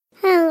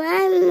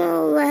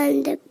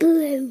and the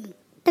Broom.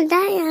 And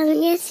I am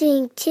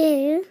listening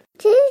to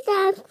Two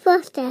Star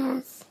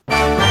Podcast.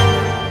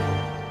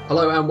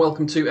 Hello and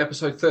welcome to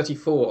episode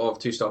 34 of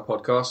Two Star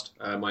Podcast.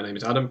 My name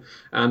is Adam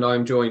and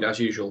I'm joined as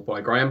usual by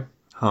Graham.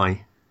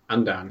 Hi.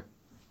 And Dan.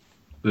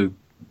 Boo.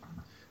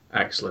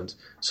 Excellent.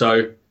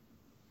 So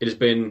it has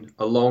been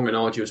a long and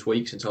arduous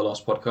week since our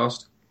last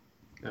podcast.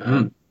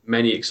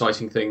 Many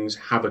exciting things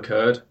have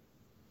occurred.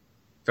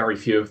 Very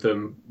few of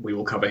them we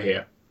will cover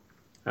here.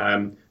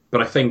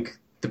 But I think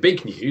the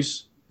big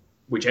news,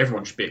 which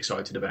everyone should be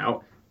excited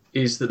about,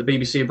 is that the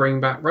BBC are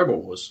bringing back Robot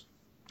Wars.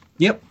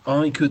 Yep,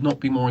 I could not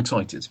be more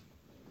excited.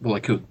 Well,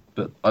 I could,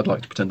 but I'd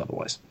like to pretend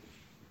otherwise.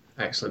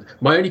 Excellent.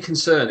 My only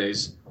concern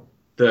is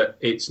that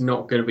it's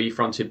not going to be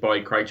fronted by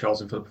Craig Charles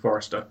and Philippa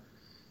Forrester.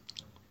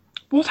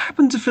 What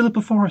happened to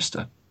Philippa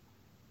Forrester?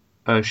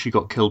 She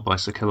got killed by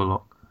Sir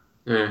Killalot.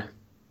 Yeah.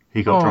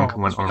 He got drunk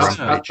and went on a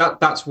rampage.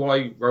 That's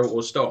why Robot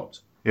Wars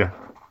stopped. Yeah.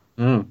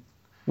 Oh,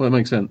 well, it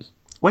makes sense.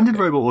 When did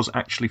Robot Wars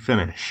actually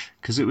finish?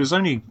 Because it was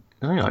only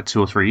like 2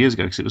 or 3 years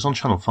ago, because it was on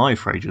Channel 5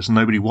 for ages, and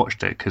nobody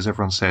watched it, because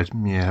everyone said,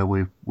 yeah,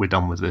 we're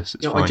done with this,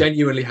 it's fine. I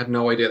genuinely had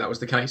no idea that was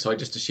the case. I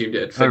just assumed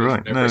it had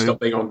finished whenever it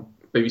stopped being on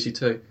BBC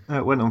Two.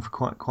 It went on for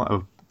quite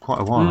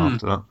a while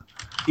after that.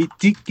 It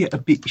did get a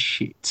bit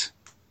shit.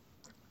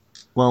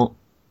 Well,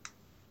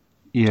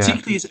 yeah.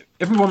 Particularly as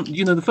everyone,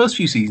 the first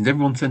few seasons,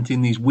 everyone sent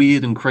in these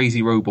weird and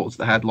crazy robots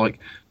that had, like,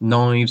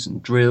 knives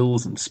and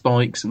drills and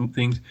spikes and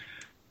things.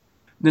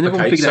 Then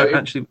everyone figured out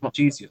actually much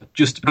easier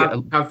just to get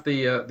have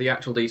the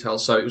actual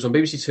details. So it was on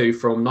BBC Two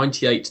from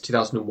 98 to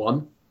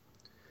 2001.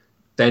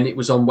 Then it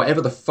was on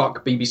whatever the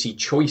fuck BBC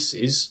Choice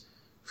is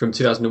from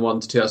 2001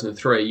 to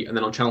 2003, and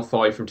then on Channel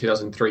 5 from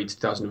 2003 to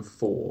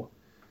 2004.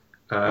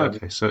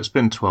 Okay, so it's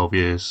been 12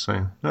 years,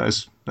 so that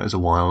is a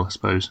while, I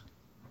suppose.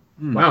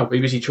 Wow,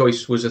 BBC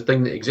Choice was a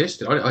thing that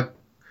existed.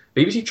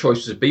 BBC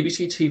Choice was a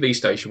BBC TV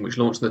station which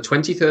launched on the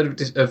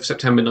 23rd of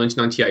September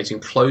 1998 and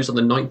closed on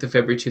the 9th of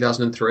February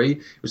 2003.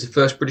 It was the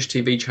first British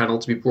TV channel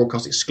to be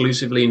broadcast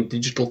exclusively in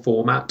digital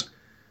format.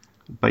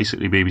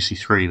 Basically BBC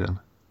Three, then.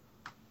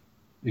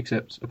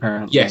 Except,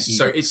 apparently... Yes,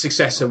 so its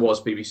successor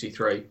was BBC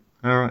Three.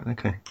 All right,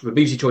 okay. But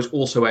BBC Choice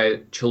also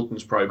aired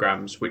children's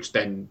programmes, which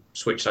then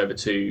switched over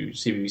to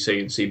CBBC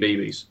and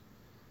CBeebies.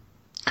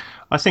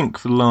 I think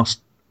for the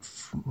last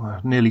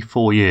nearly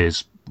 4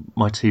 years,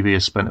 my TV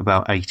has spent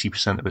about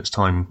 80% of its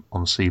time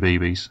on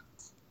CBeebies.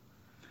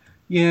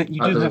 Yeah,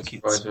 you do have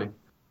kids.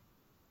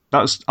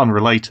 That's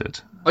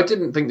unrelated. I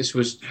didn't think this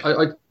was...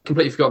 I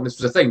completely forgotten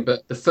this was a thing,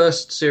 but the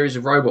first series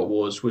of Robot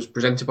Wars was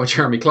presented by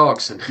Jeremy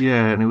Clarkson.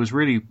 Yeah, and it was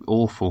really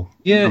awful.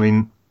 Yeah. I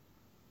mean,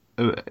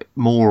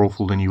 more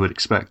awful than you would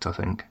expect, I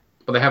think.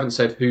 But they haven't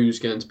said who's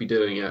going to be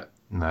doing it.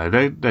 No,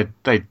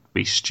 they'd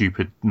be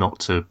stupid not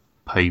to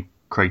pay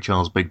Craig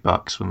Charles big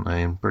bucks, wouldn't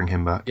they, and bring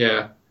him back.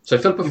 Yeah. So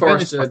Philippa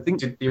Forrester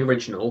did the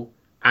original,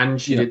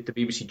 and she did the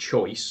BBC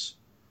Choice.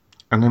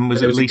 And then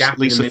was it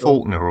Lisa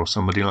Faulkner or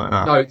somebody like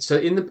that? No, so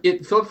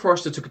Philippa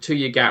Forrester took a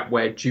 2-year gap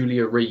where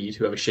Julia Reed,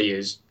 whoever she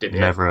is, did it.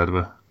 Never heard of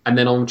her. And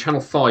then on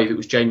Channel 5, it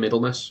was Jane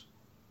Middlemiss.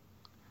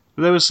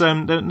 But there was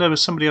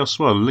somebody else as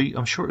well.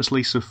 I'm sure it was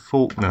Lisa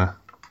Faulkner.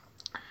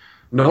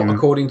 Not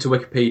according to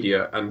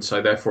Wikipedia, and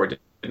so therefore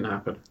it didn't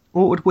happen.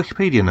 What would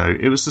Wikipedia know?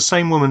 It was the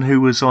same woman who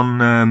was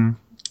on...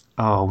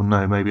 oh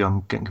no, maybe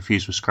I'm getting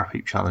confused with Scrap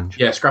Heap Challenge.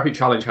 Yeah, Scrap Heap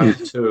Challenge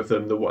had 2 of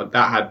them. The one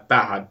that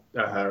had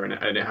her in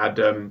it, and it had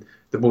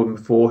the woman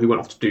before who went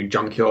off to do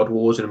Junkyard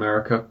Wars in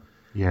America.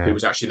 Yeah, who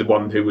was actually the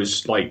one who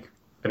was like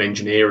an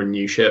engineer and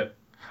knew shit.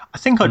 I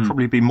think I'd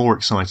probably be more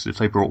excited if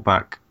they brought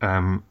back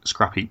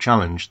Scrap Heap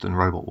Challenge than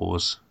Robot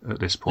Wars at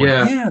this point.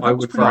 Yeah, I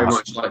would very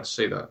much like to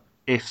see that.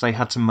 If they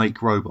had to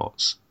make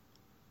robots,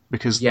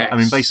 because yes. I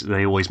mean, basically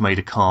they always made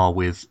a car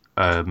with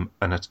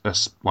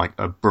like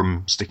a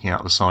broom sticking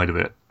out the side of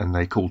it, and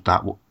they called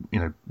that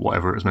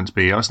whatever it was meant to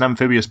be. It's an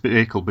amphibious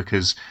vehicle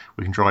because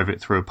we can drive it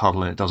through a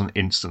puddle and it doesn't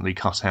instantly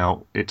cut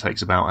out. It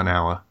takes about an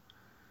hour.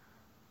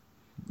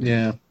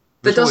 Yeah.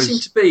 There does seem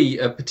to be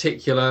a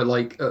particular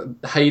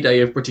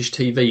heyday of British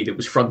TV that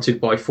was fronted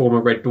by former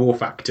Red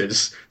Dwarf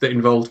actors that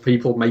involved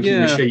people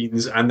making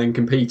machines and then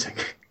competing.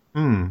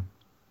 A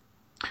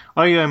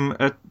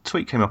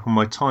tweet came up on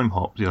my Time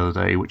Hop the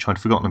other day, which I'd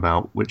forgotten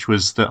about, which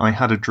was that I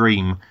had a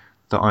dream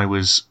that I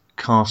was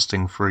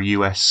casting for a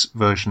US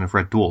version of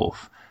Red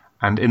Dwarf,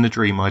 and in the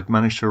dream I'd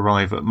managed to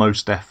arrive at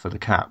Mos Def for the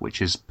cat,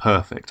 which is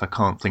perfect. I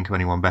can't think of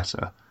anyone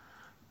better.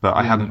 But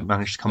I hadn't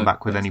managed to come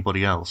back with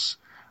anybody else.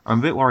 I'm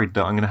a bit worried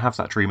that I'm going to have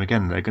that dream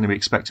again. They're going to be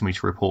expecting me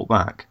to report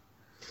back.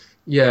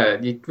 Yeah,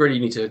 you really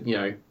need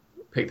to,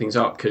 pick things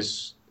up,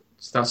 because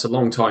that's a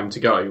long time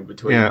to go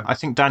between. Yeah, I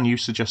think, Dan, you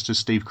suggested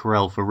Steve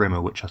Carell for Rimmer,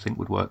 which I think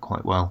would work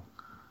quite well.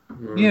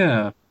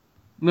 Yeah.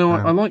 No,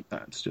 I like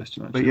that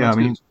suggestion, actually. But yeah, I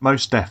mean,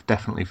 Mos Def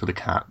definitely for the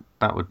cat.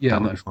 That would be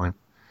fine.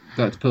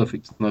 That's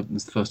perfect.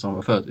 It's the first time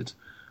I've heard it.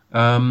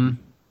 But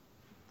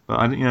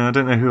I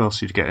don't know who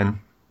else you'd get in.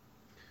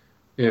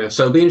 Yeah,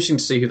 so it'll be interesting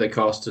to see who they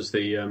cast as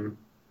I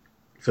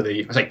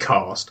say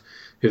cast,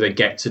 who they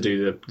get to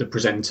do the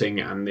presenting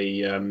and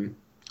the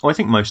Oh, I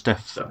think Most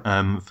Def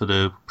for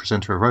the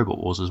presenter of Robot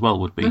Wars as well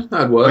would be. Yeah,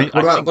 that'd work.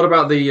 What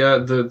about the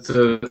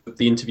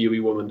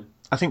interviewee woman?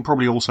 I think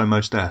probably also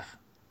Most Def.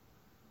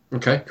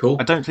 Okay, cool.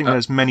 I don't think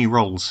there's many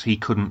roles he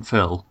couldn't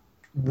fill.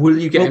 Will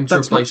you get him to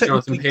replace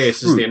Jonathan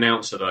Pierce as the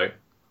announcer, though?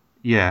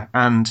 Yeah,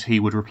 and he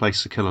would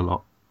replace the Killer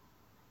Lot.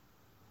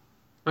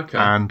 Okay.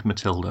 And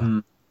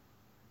Matilda.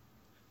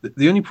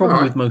 The only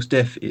problem with Most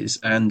Def is,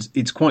 and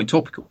it's quite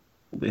topical,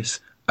 this,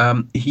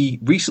 he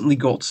recently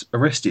got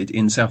arrested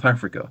in South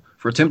Africa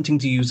for attempting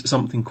to use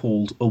something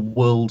called a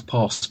world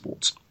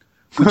passport,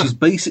 which is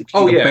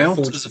basically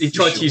he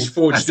tried to use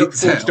forged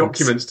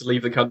documents to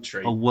leave the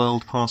country. A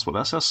world passport.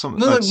 That sounds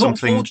something. No, not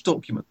forged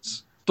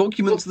documents.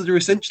 Documents that are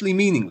essentially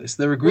meaningless.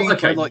 They're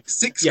agreed by like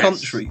 6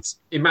 countries.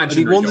 And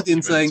he wandered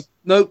in saying,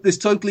 "No, this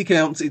totally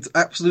counts. It's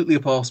absolutely a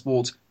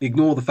passport.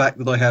 Ignore the fact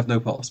that I have no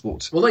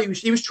passport." Well,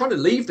 he was trying to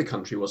leave the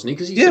country, wasn't he?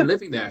 Because he's been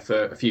living there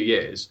for a few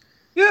years.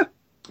 Yeah.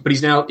 But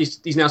he's now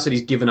said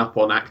he's given up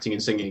on acting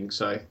and singing.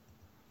 So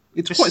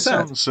it's quite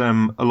sad.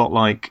 Sounds a lot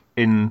like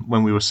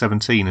when we were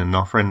 17 and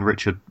our friend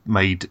Richard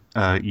made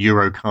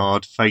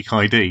Eurocard fake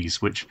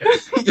IDs, which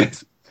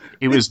yes.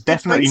 It was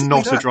definitely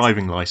not a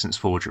driving licence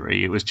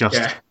forgery. It was just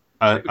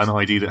an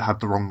ID that had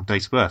the wrong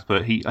date of birth.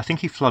 But I think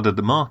he flooded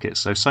the market.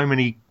 So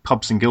many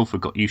pubs in Guildford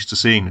got used to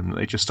seeing them that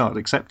they just started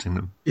accepting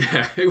them.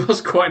 Yeah, it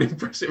was quite an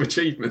impressive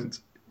achievement.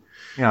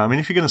 Yeah, I mean,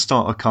 if you're going to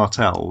start a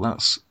cartel,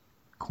 that's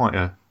quite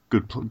a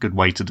good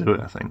way to do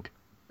it, I think.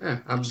 Yeah,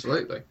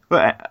 absolutely.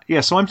 But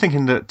so I'm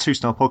thinking that Two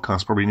Star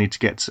Podcasts probably need to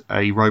get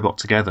a robot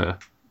together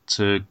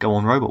to go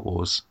on Robot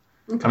Wars.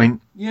 Okay. I mean,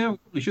 yeah,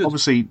 we should.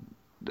 Obviously,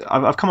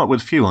 I've come up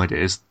with a few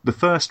ideas. The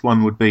first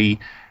one would be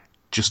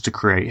just to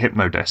create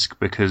Hypnodesk,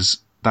 because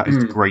that is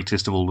the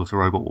greatest of all of the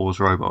Robot Wars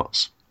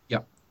robots. Yeah.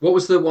 What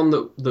was the one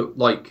that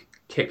like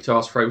kicked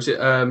ass for? Was it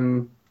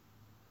there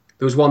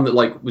was one that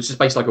like was just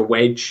basically like a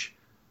wedge.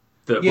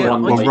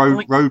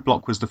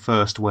 Roadblock was the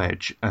first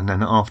wedge, and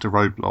then after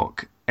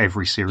Roadblock,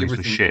 every series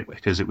was shit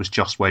because it was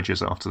just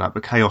wedges after that.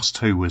 But Chaos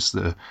 2 was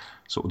the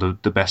sort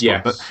of the best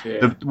one.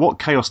 But what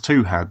Chaos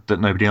 2 had that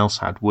nobody else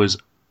had was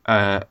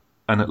an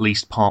at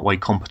least partway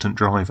competent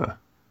driver.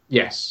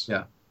 Yes.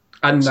 Yeah.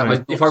 And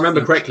if I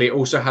remember correctly, it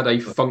also had a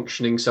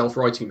functioning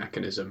self-righting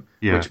mechanism,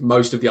 which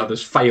most of the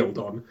others failed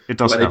on. It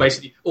does. Where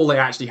all they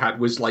actually had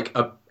was like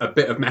a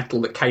bit of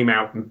metal that came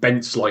out and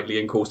bent slightly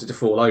and caused it to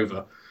fall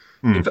over.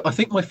 I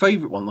think my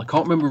favourite one, I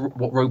can't remember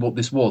what robot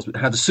this was, but it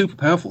had a super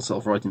powerful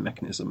self-righting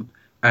mechanism,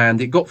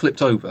 and it got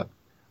flipped over,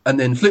 and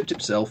then flipped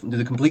itself and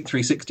did a complete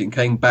 360 and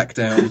came back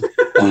down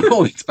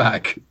on its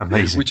back.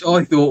 Amazing. Which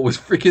I thought was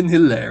freaking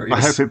hilarious.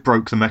 I hope it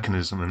broke the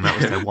mechanism and that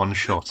was their one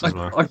shot as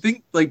well. I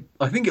think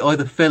it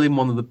either fell in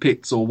one of the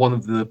pits or one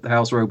of the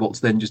house robots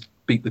then just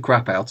beat the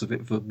crap out of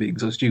it for being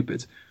so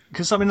stupid.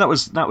 Because I mean that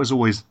was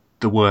always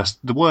the worst.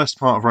 The worst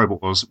part of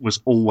Robot Wars was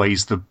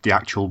always the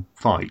actual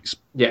fights.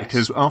 Yes.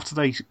 Because after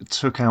they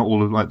took out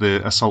all of like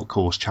the assault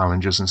course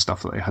challenges and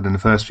stuff that they had in the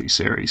first few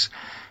series,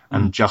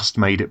 and just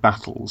made it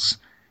battles,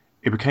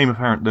 it became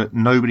apparent that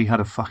nobody had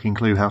a fucking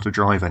clue how to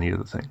drive any of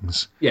the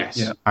things. Yes.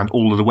 Yeah. And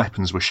all of the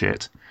weapons were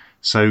shit.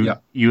 So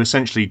you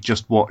essentially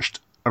just watched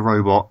a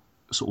robot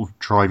sort of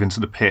drive into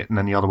the pit and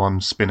then the other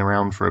one spin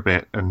around for a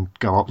bit and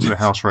go up to the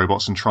house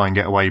robots and try and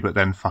get away, but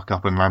then fuck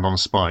up and land on a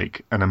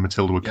spike, and then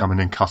Matilda would come in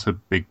and cut a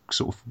big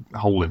sort of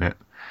hole in it.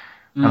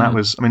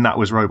 And that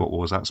was Robot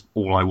Wars. That's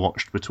all I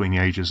watched between the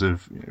ages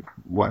of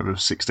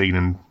 16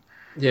 and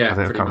I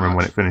can't remember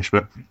when it finished.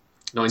 But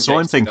so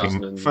I'm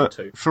thinking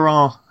for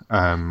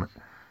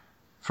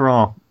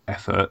our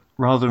effort,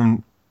 rather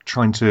than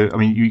trying to, I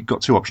mean, you've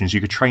got two options.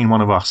 You could train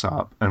one of us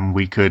up, and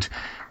we'd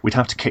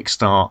have to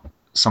kickstart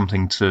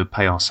something to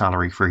pay our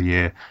salary for a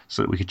year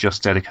so that we could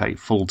just dedicate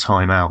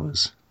full-time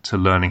hours to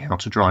learning how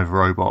to drive a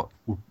robot.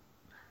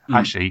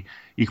 Actually,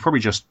 you could probably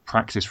just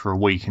practice for a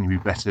week and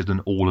you'd be better than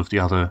all of the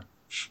other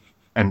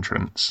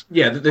entrants.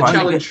 Yeah,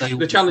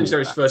 the challenge there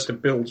is first to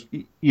build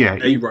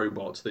a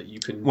robot that you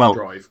can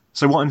drive.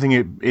 So what I'm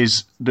thinking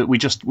is that we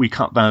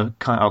cut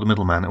out the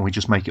middleman and we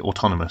just make it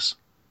autonomous.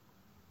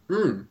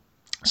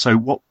 So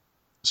what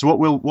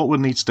we'll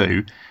need to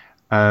do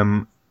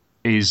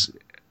is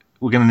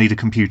we're going to need a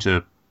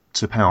computer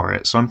to power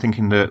it. So I'm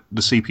thinking that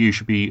the CPU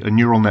should be a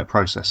neural net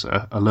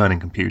processor, a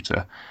learning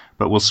computer,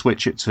 but we'll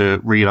switch it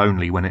to read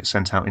only when it's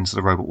sent out into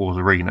the Robot Wars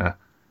arena,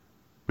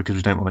 because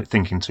we don't want it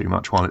thinking too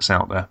much while it's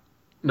out there.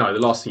 No, the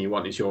last thing you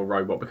want is your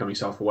robot becoming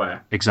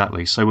self-aware.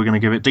 Exactly. So we're going to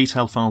give it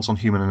detailed files on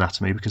human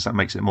anatomy because that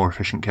makes it a more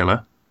efficient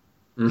killer.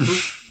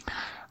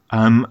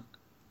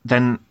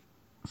 Then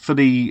for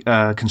the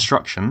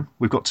construction,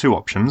 we've got two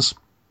options.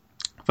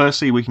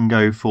 Firstly, we can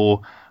go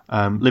for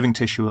living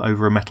tissue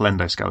over a metal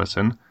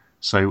endoskeleton.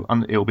 So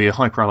it'll be a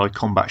hyperalloy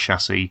combat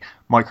chassis,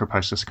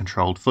 microprocessor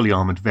controlled, fully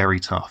armoured, very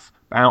tough.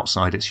 But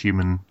outside it's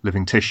human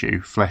living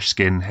tissue, flesh,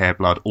 skin, hair,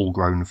 blood, all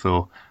grown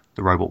for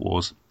the Robot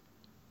Wars.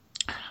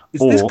 Is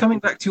this coming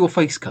back to your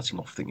face cutting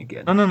off thing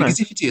again? No. Because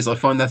if it is, I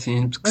find that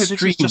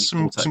extremely just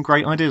some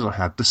great ideas I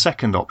had. The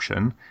second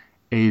option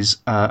is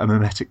a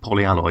mimetic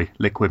polyalloy,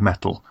 liquid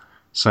metal.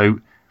 So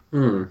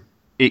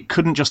it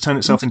couldn't just turn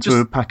itself Wouldn't into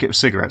it a packet of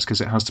cigarettes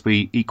because it has to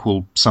be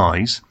equal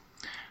size.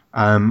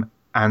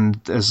 And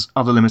there's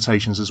other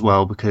limitations as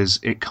well because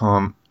it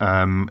can't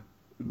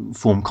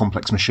form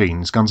complex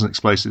machines. Guns and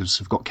explosives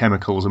have got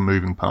chemicals and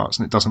moving parts,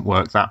 and it doesn't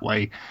work that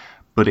way.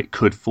 But it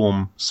could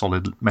form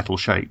solid metal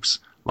shapes.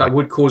 That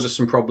would cause us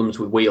some problems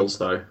with wheels,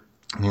 though.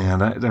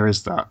 Yeah, there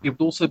is that. It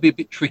would also be a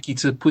bit tricky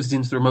to put it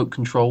into the remote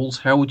controls.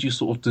 How would you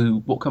sort of do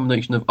what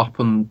combination of up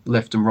and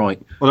left and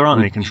right? Well, there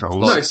aren't any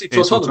controls. No, it's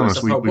autonomous.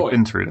 That's the whole We've point.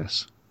 been through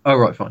this. Oh,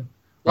 right, fine.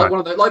 Like Right.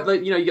 one of the,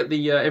 you get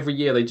the every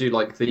year they do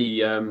like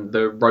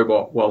the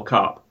Robot World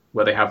Cup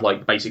where they have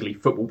like basically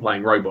football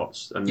playing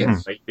robots, and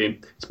Yes.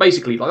 it's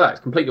basically like that. It's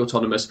completely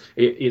autonomous.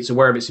 It's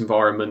aware of its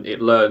environment.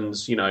 It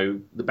learns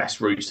the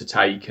best routes to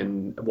take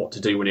and what to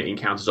do when it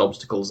encounters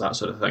obstacles, that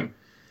sort of thing.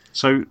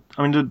 So,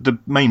 I mean, the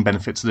main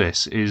benefit to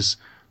this is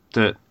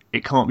that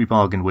it can't be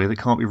bargained with, it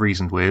can't be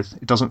reasoned with,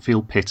 it doesn't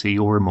feel pity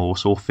or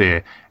remorse or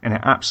fear, and it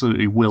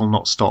absolutely will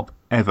not stop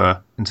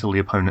ever until the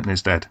opponent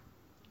is dead. To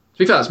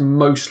be fair, that's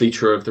mostly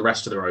true of the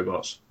rest of the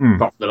robots,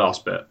 apart from the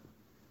last bit,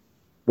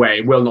 where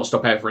it will not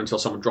stop ever until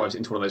someone drives it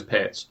into one of those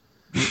pits.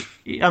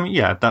 I mean,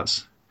 yeah,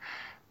 that's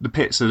the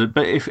pits.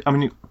 But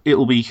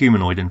it'll be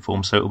humanoid in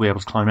form, so it'll be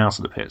able to climb out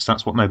of the pits.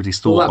 That's what nobody's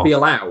thought Will that of. be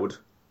allowed?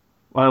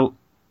 Well,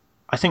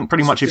 I think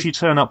pretty much if you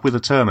turn up with a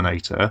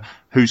Terminator,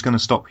 who's going to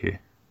stop you?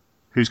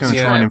 Who's going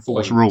to try and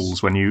enforce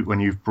rules when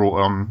you've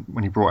brought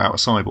out a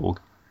cyborg?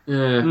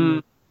 Yeah,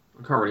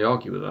 I can't really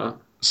argue with that.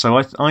 So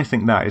I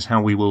think that is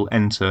how we will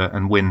enter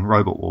and win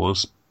Robot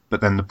Wars.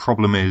 But then the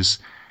problem is,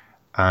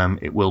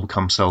 it will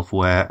become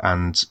self-aware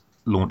and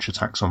launch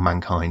attacks on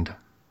mankind.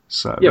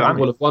 So yeah, but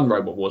we'll have won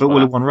Robot Wars. But we'll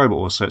have won Robot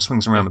Wars, so it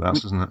swings around about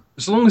us, doesn't it?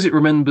 As long as it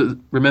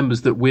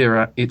remembers that we're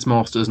at its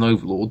masters and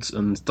overlords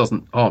and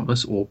doesn't harm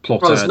us or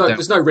plot Well, down.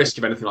 there's no risk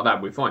of anything like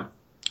that. We're fine.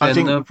 I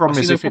think the I problem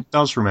see is no if it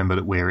does remember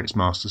that we're its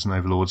masters and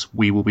overlords,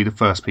 we will be the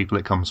first people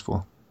it comes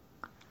for.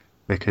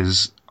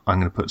 Because I'm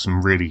going to put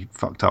some really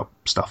fucked up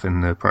stuff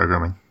in the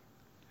programming.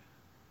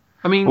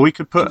 I mean, Or we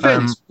could put in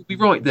fairness, we'll be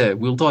right there.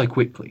 We'll die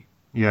quickly.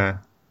 yeah,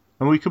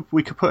 and we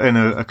could put in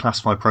a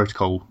classified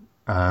protocol,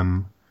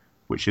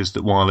 which is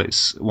that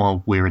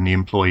while we're in the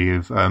employ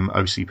of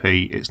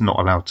OCP, it's not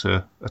allowed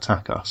to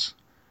attack us.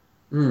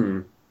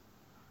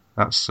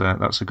 That's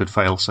a good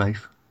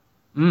fail-safe.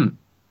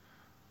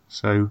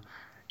 So,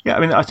 yeah, I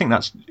mean, I think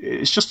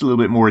it's just a little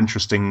bit more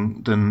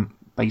interesting than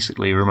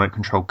basically a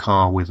remote-controlled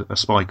car with a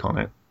spike on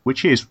it,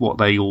 which is what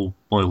they all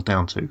boil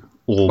down to,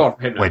 or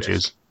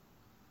wedges.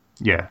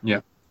 Yeah.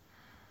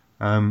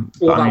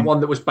 Or that one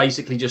that was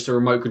basically just a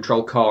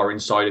remote-controlled car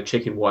inside a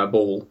chicken wire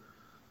ball.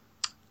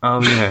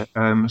 Oh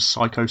yeah,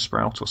 Psycho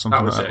Sprout or something.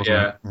 That was like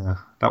that, it. wasn't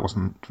it? That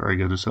wasn't very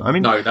good at all. I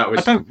mean, No, that was.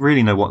 I don't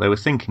really know what they were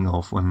thinking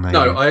of when they.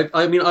 No,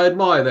 I mean, I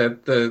admire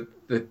the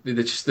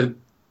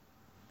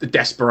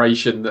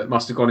desperation that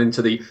must have gone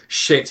into the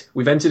shit.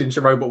 We've entered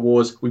into Robot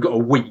Wars. We've got a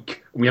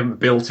week and we haven't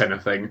built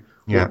anything.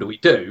 Yeah. What do we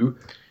do?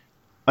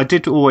 I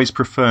did always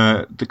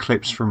prefer the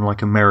clips from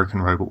like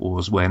American Robot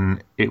Wars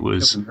when it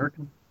was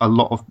a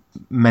lot of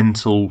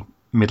mental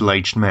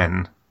middle-aged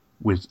men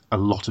with a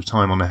lot of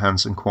time on their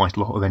hands and quite a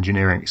lot of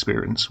engineering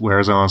experience,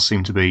 whereas ours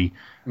seem to be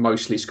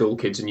Mostly school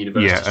kids and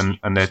universities. yeah,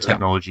 and their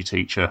technology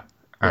teacher.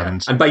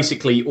 And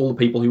basically all the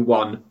people who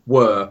won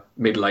were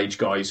middle-aged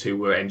guys who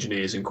were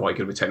engineers and quite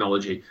good with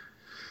technology.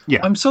 yeah,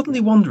 I'm suddenly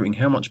wondering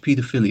how much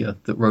paedophilia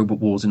that Robot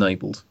Wars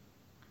enabled.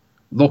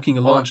 Locking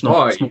a large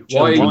number of small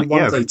children.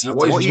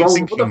 What are you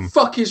thinking? What the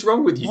fuck is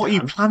wrong with you, what are you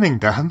Dan? planning,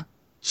 Dan?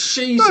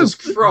 Jesus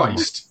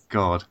Christ.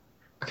 God.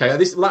 Okay,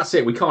 that's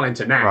it. We can't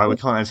enter now. Right, we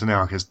can't enter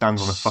now because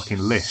Dan's on a fucking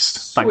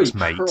list. Thanks, Sweet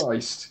mate.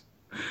 Christ.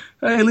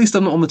 Hey, at least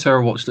I'm not on the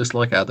Terror Watch list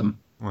like Adam.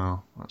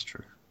 Well, that's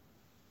true.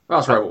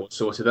 That's Robot Wars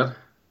sorted then.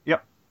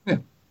 Yep. Yeah.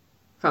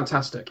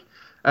 Fantastic.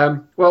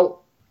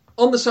 Well,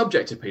 on the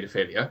subject of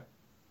paedophilia,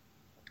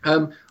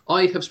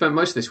 I have spent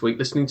most of this week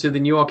listening to the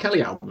new R.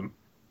 Kelly album.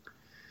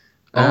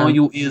 Are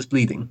your ears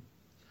bleeding?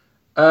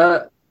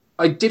 I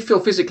did feel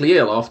physically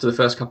ill after the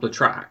first couple of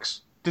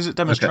tracks. Does it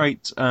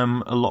demonstrate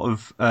a lot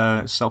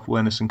of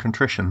self-awareness and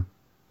contrition?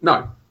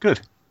 No.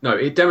 Good. No,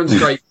 it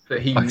demonstrates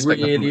that he I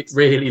expect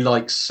really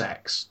likes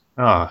sex.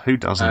 Ah, who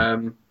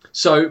doesn't?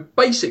 So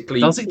basically...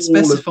 Does it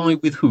specify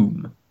with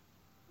whom?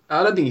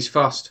 I don't think he's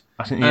fussed.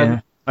 I think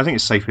I think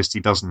it's safest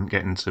he doesn't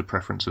get into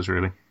preferences,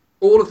 really.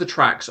 All of the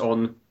tracks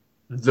on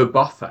The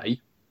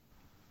Buffet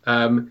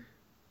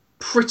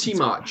pretty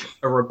much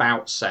are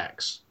about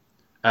sex.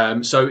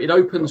 So it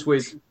opens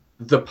with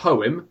The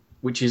Poem,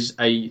 which is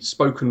a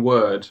spoken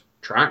word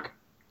track,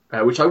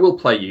 which I will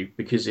play you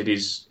because it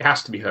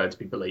has to be heard to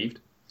be believed.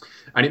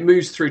 And it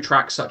moves through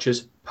tracks such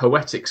as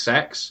Poetic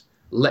Sex,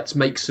 Let's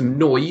Make Some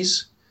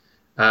Noise,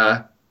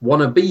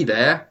 Wanna Be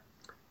There,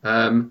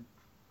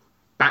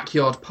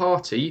 Backyard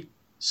Party,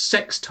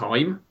 Sex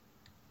Time.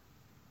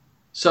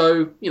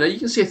 So, you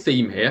can see a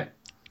theme here.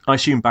 I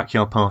assume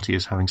Backyard Party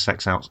is having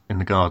sex out in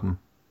the garden.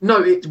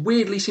 No, it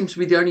weirdly seems to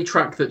be the only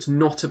track that's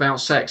not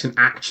about sex and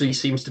actually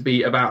seems to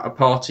be about a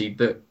party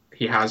that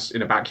he has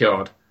in a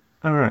backyard.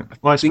 Oh, right.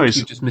 Well, I I think suppose...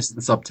 you just missed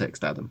the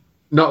subtext, Adam.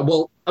 No,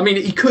 well, I mean,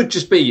 he could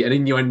just be an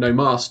innuendo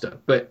master,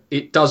 but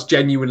it does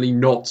genuinely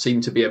not seem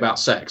to be about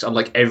sex,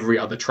 unlike every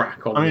other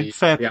track on the...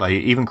 fair play.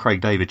 Even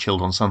Craig David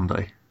chilled on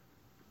Sunday.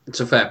 It's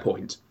a fair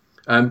point.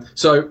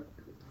 So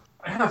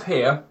I have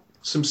here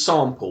some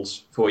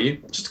samples for you,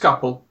 just a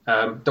couple.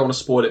 Don't want to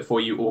spoil it for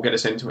you or get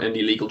us into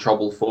any legal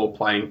trouble for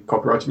playing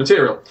copyrighted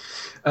material.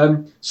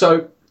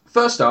 So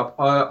first up,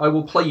 I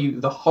will play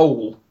you the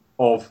whole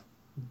of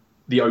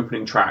the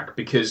opening track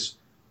because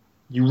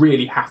you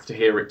really have to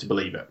hear it to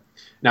believe it.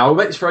 Now, I'll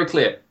make this very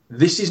clear.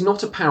 This is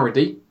not a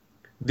parody.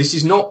 This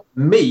is not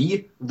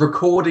me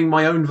recording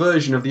my own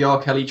version of the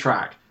R. Kelly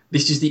track.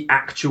 This is the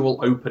actual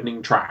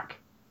opening track.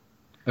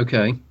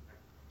 Okay.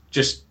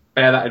 Just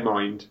bear that in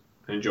mind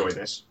and enjoy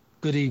this.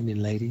 Good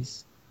evening,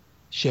 ladies.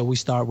 Shall we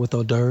start with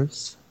hors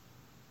d'oeuvres?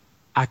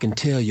 I can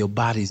tell your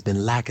body's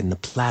been lacking the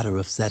platter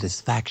of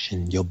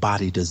satisfaction your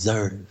body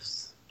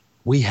deserves.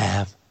 We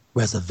have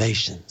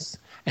reservations,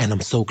 and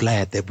I'm so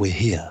glad that we're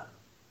here.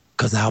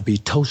 'Cause I'll be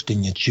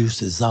toasting your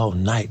juices all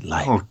night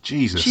like... Oh,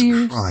 Jesus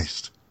Cheers.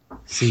 Christ.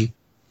 See,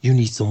 you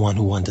need someone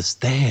who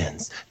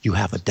understands you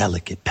have a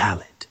delicate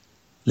palate.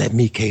 Let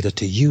me cater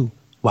to you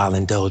while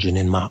indulging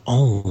in my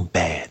own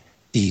bad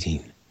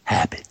eating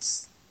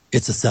habits.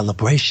 It's a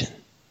celebration,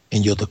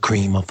 and you're the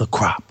cream of the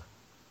crop.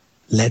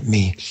 Let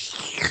me...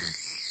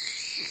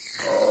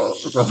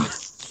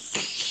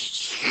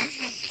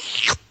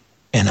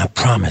 And I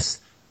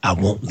promise I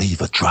won't leave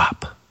a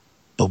drop.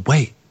 But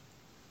wait.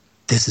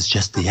 This is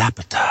just the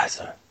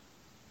appetizer.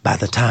 By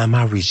the time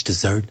I reach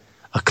dessert,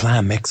 a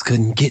climax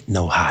couldn't get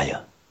no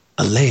higher.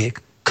 A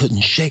leg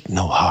couldn't shake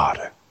no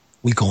harder.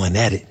 We going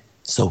at it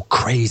so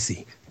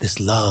crazy, this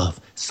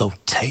love so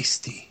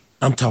tasty.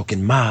 I'm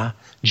talking my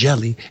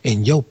jelly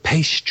and your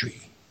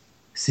pastry.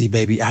 See,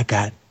 baby, I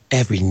got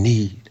every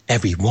need,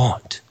 every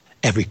want,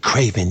 every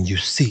craving you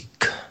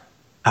seek.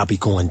 I'll be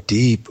going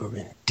deeper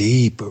and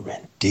deeper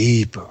and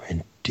deeper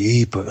and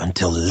deeper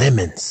until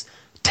lemons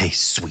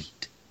taste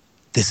sweet.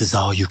 This is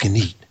all you can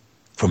eat,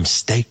 from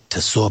steak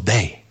to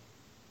sorbet.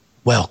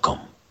 Welcome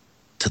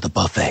to the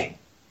buffet.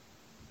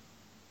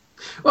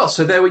 Well,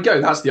 so there we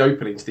go. That's the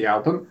opening to the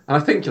album. And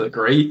I think you'll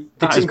agree,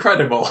 it's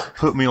incredible.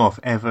 Put me off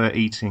ever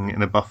eating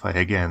in a buffet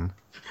again.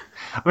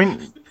 I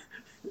mean,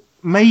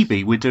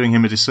 maybe we're doing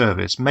him a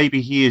disservice.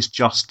 Maybe he is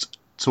just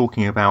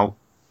talking about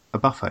a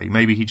buffet.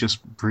 Maybe he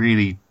just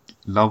really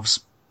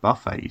loves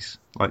buffets.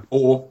 Like,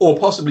 or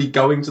possibly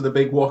going to the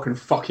Big Wok and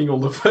fucking all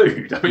the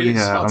food. I mean,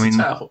 it's hard to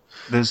tell.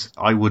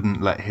 I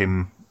wouldn't let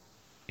him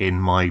in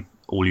my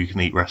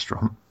all-you-can-eat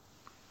restaurant.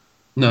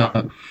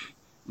 No.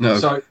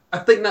 So I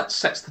think that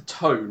sets the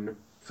tone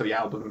for the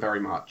album very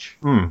much.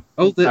 Mm.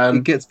 Oh,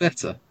 it gets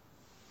better.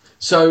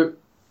 So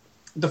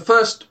the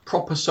first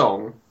proper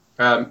song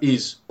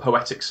is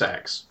Poetic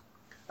Sex,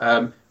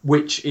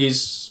 which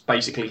is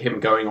basically him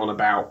going on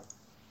about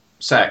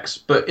sex,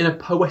 but in a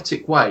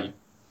poetic way.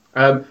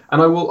 And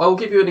I'll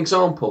give you an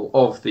example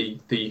of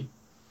the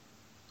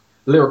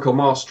lyrical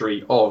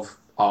mastery of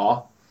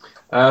R.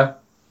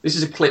 This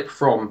is a clip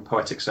from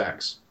Poetic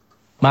Sex.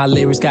 My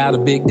lyrics got a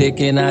big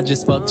dick and I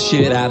just fucked the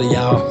shit out of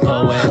y'all.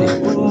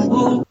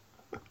 Poetic.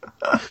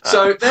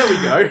 So there we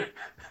go.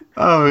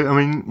 Oh, I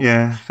mean,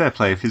 yeah, fair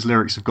play. If his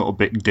lyrics have got a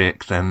big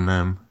dick,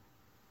 then...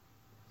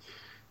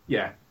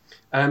 Yeah.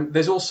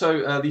 There's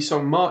also the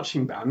song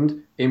Marching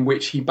Band, in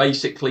which he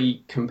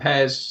basically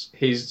compares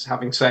his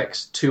having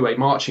sex to a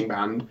marching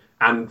band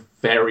and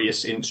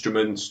various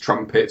instruments,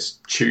 trumpets,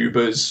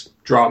 tubas,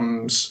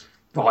 drums,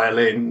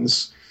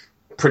 violins,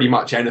 pretty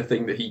much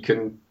anything that he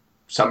can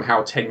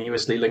somehow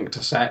tenuously link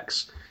to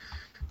sex.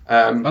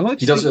 I like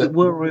to think that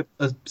were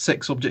a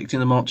sex object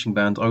in a marching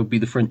band, I would be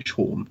the French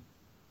horn.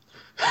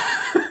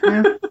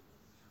 Yeah.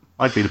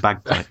 I'd be the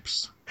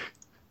bagpipes.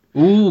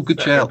 Ooh,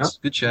 good shout.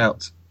 Good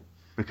shout.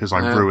 Because I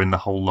ruin the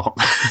whole lot.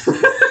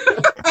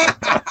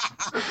 I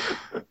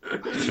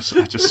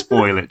just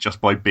spoil it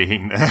just by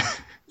being there.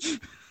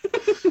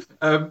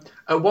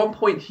 At one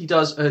point, he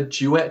does a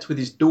duet with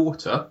his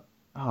daughter.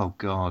 Oh,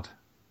 God.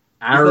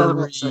 Ari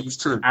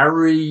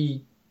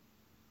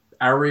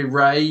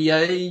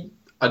Ray.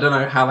 I don't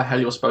know how the hell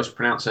you're supposed to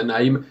pronounce her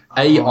name.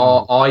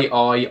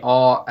 Ariiraye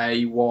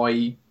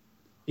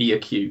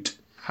acute.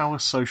 How are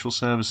social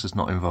services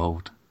not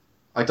involved?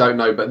 I don't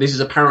know, but this is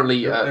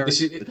apparently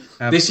this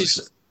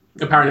is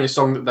apparently a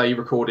song that they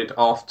recorded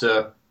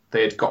after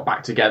they had got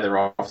back together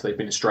after they'd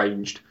been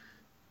estranged.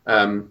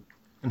 And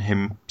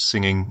him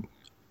singing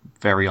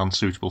very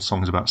unsuitable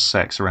songs about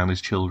sex around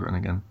his children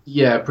again.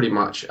 Yeah, pretty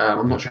much.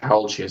 I'm not sure how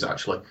old she is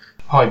actually.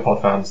 Hi,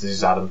 Pod fans. This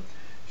is Adam.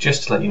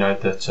 Just to let you know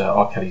that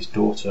R. Kelly's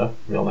daughter,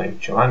 real name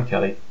Joanne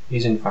Kelly,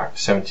 is in fact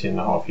 17 and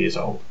a half years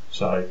old.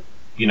 So,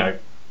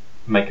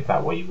 make of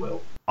that what you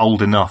will.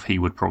 Old enough, he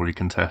would probably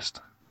contest.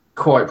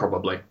 Quite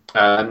probably.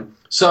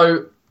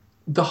 So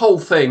the whole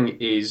thing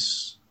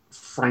is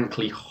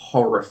frankly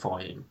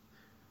horrifying.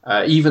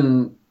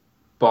 Even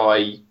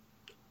by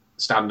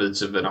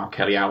standards of an R.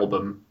 Kelly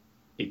album,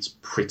 it's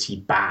pretty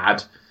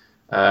bad.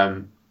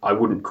 I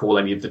wouldn't call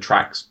any of the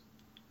tracks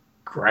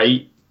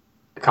great.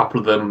 A couple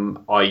of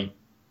them I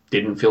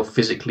didn't feel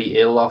physically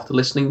ill after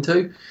listening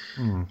to.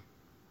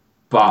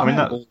 But I mean,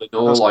 all in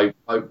all,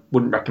 I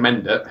wouldn't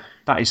recommend it.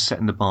 That is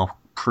setting the bar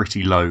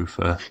pretty low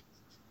for.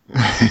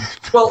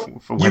 Well,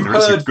 for you whether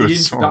it's a heard the good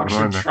song or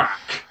introduction not. track.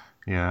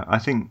 Yeah, I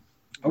think.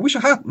 I wish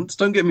I hadn't,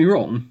 don't get me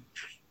wrong.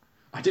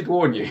 I did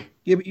warn you.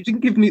 Yeah, but you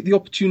didn't give me the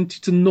opportunity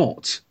to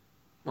not.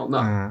 Well,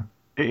 no.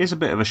 It is a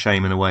bit of a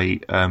shame in a way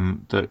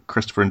that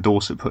Christopher and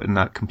Dorset put in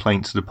that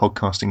complaint to the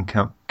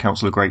Podcasting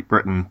Council of Great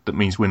Britain that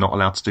means we're not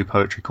allowed to do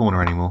Poetry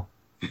Corner anymore.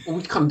 Well,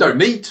 we kind of don't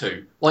need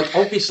to. Like,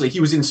 obviously, he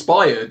was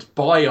inspired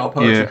by our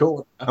Poetry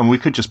Corner. And we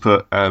could just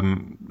put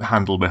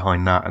Handel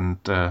behind that, and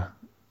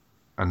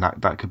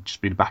that could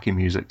just be the backing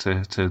music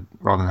to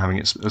rather than having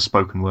it a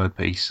spoken word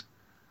piece.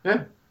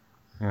 Yeah.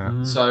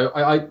 Yeah.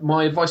 So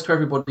my advice to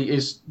everybody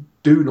is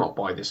do not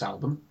buy this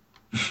album.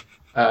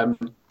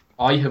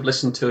 I have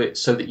listened to it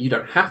so that you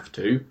don't have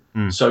to.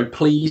 So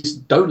please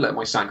don't let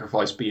my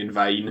sacrifice be in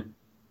vain.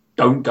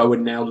 Don't go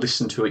and now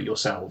listen to it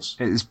yourselves.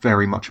 It is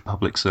very much a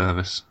public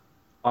service.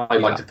 I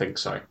like to think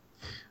so.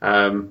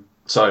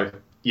 So,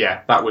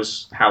 yeah, that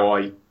was how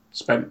I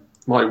spent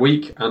my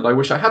week, and I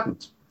wish I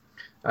hadn't.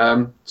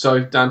 So,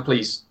 Dan,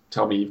 please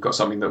tell me you've got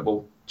something that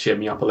will cheer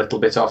me up a little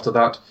bit after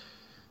that.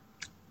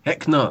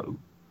 Heck no.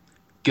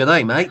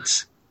 G'day,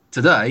 mates.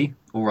 Today,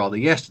 or rather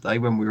yesterday,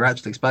 when we were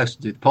actually supposed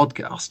to do the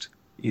podcast,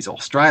 is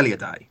Australia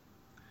Day.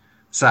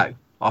 So,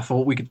 I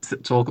thought we could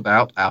talk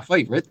about our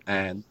favourite,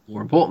 and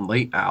more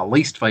importantly, our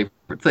least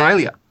favourite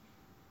failure.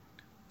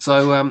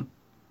 So,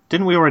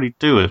 didn't we already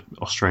do an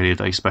Australia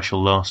Day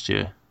special last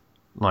year?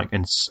 Like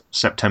in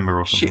September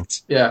or something?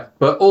 Shit. Yeah,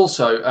 but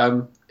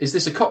also, is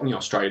this a Cockney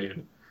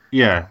Australian?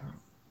 Yeah.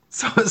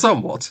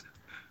 Somewhat.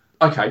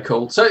 Okay,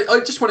 cool. So I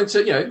just wanted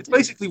to, It's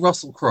basically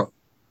Russell Crowe.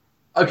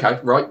 Okay,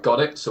 right, got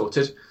it,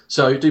 sorted.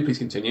 So do please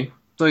continue.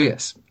 So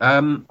yes,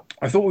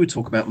 I thought we would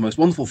talk about the most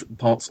wonderful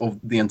parts of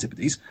the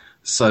Antipodes,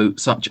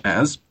 such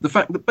as the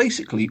fact that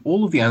basically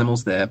all of the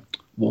animals there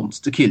want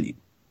to kill you.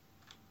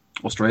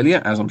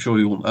 Australia, as I'm sure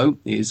you all know,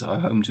 is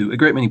home to a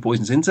great many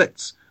poisonous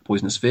insects,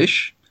 poisonous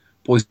fish,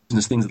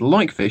 poisonous things that are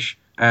like fish,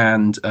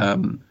 and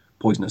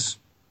poisonous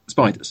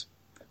spiders.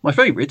 My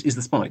favourite is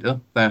the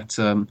spider that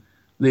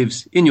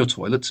lives in your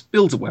toilet,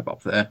 builds a web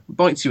up there,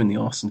 bites you in the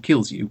arse, and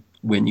kills you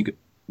when you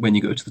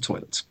go to the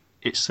toilet.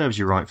 It serves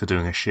you right for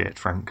doing a shit,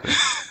 frankly.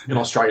 In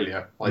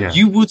Australia. Like, Yeah.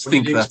 You would What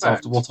think did you that expect?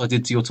 after what I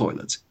did to your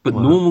toilet, but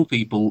Well. normal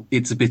people,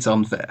 it's a bit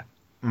unfair.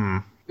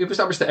 We've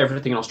established that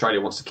everything in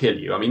Australia wants to kill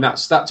you. I mean, that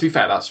to be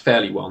fair, that's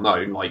fairly well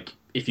known. Like,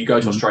 if you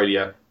go to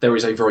Australia, there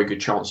is a very good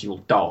chance you will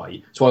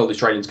die. That's why all the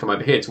Australians come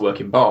over here to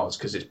work in bars,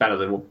 because it's better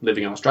than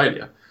living in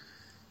Australia.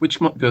 Which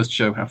goes to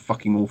show how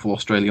fucking awful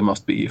Australia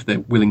must be if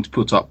they're willing to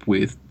put up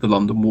with the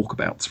London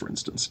walkabouts, for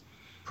instance.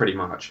 Pretty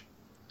much.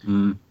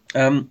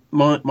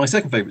 My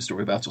second favourite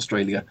story about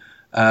Australia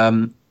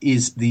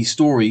is the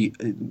story,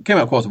 it came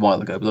out quite a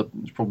while ago, but it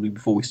was probably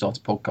before we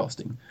started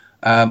podcasting,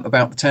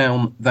 about the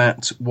town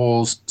that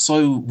was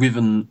so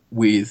riven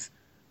with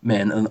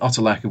men and an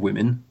utter lack of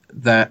women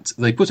that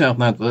they put out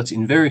an advert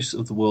in various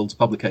of the world's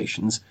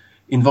publications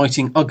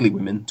inviting ugly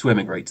women to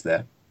emigrate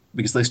there,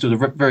 because they stood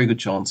a very good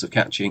chance of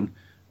catching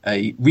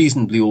a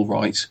reasonably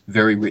all-right,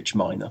 very rich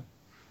miner.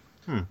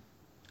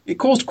 It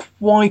caused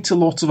quite a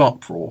lot of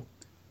uproar,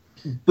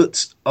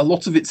 but a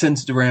lot of it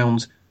centred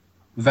around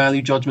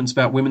value judgments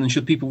about women and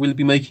should people really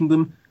be making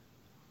them.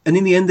 And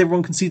in the end,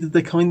 everyone conceded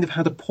they kind of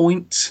had a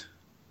point,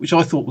 which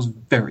I thought was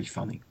very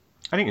funny.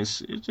 I think it's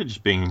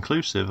just being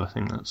inclusive. I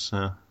think that's...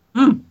 I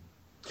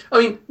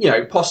mean,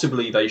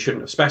 possibly they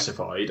shouldn't have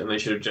specified, and they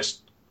should have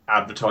just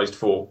advertised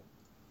for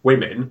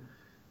women.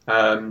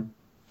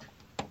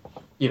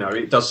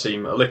 It does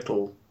seem a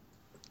little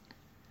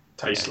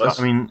tasteless.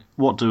 I mean,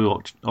 what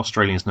do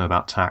Australians know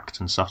about tact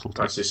and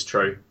subtlety? That is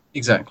true.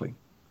 Exactly.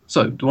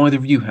 So, do either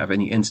of you have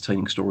any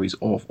entertaining stories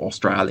of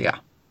Australia?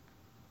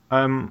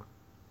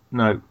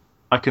 No.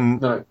 I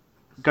can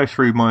go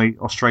through my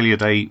Australia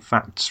Day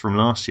facts from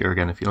last year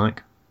again, if you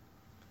like.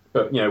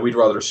 But, we'd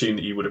rather assume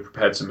that you would have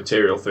prepared some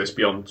material for this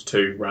beyond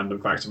 2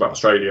 random facts about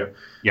Australia.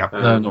 Yeah.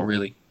 No, not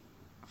really.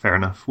 Fair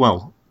enough.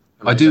 Well,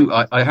 I do.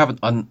 I have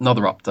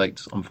another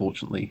update,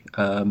 unfortunately,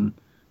 of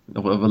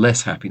a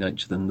less happy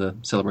nature than the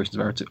celebrations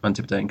of our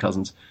Antipodean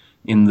cousins,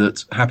 in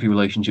that happy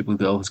relationship with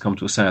girl has come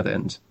to a sad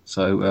end.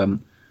 So,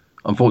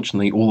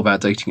 unfortunately, all of our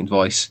dating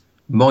advice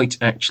might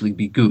actually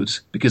be good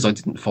because I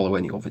didn't follow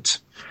any of it.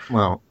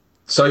 well,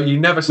 So you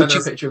never sent her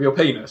a picture of your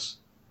penis?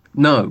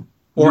 No.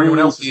 Or anyone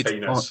Nor else's did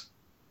penis?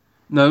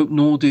 No,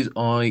 nor did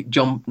I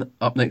jump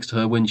up next to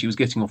her when she was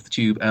getting off the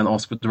tube and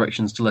ask for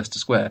directions to Leicester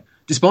Square,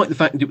 despite the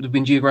fact that it would have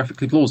been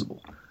geographically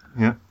plausible.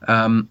 yeah.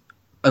 And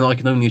I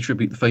can only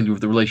attribute the failure of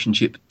the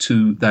relationship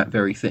to that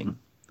very thing.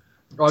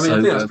 I mean, So,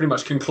 I think that's pretty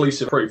much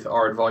conclusive proof that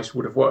our advice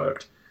would have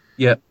worked.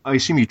 Yeah. I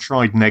assume you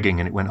tried negging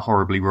and it went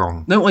horribly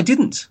wrong. No, I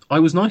didn't. I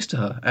was nice to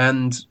her,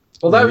 and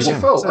Well, that was your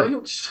Yeah. fault.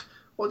 So-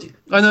 What do you,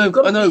 I know. you've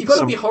got I know. You've got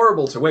to be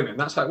horrible to women.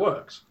 That's how it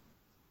works.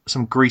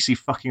 Some greasy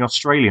fucking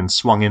Australian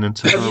swung in and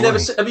took her Have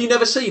away. you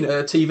never seen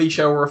a TV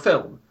show or a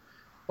film?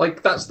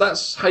 Like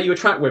that's how you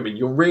attract women.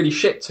 You're really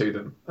shit to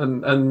them,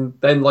 and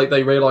then like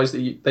they realise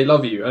that they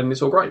love you, and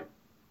it's all great.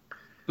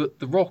 But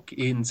The Rock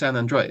in San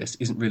Andreas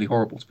isn't really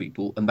horrible to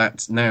people, and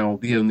that's now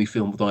the only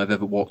film that I've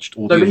ever watched.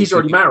 No, but he's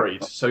already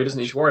married, so he doesn't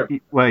need to worry about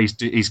it. Well,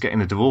 he's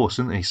getting a divorce,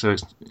 isn't he? So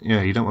it's,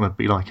 you don't want to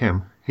be like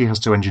him. He has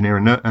to engineer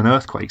an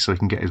earthquake so he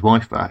can get his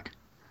wife back.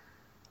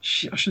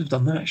 Shit, I should have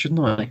done that,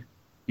 shouldn't I?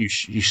 You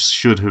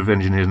should have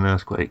engineered an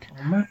earthquake.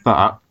 Oh, man.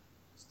 But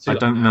I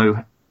don't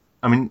know.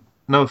 I mean,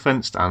 no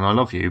offence, Dan, I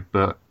love you,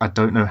 but I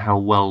don't know how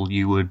well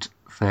you would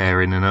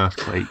fare in an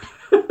earthquake.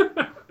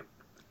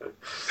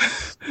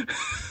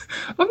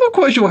 I'm not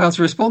quite sure how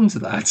to respond to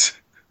that.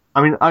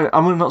 I mean,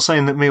 I'm not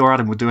saying that me or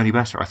Adam would do any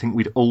better. I think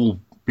we'd all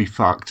be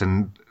fucked,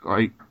 and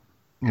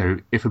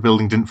if a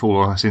building didn't fall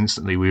on us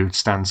instantly, we would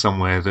stand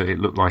somewhere that it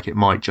looked like it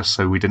might, just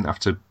so we didn't have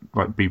to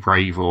be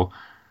brave or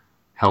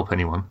help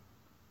anyone.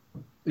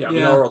 Yeah, I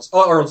mean, our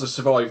odds of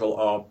survival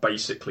are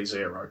basically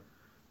zero.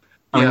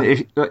 I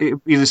mean,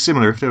 it'd be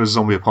similar if there was a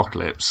zombie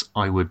apocalypse.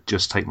 I would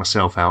just take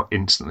myself out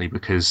instantly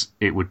because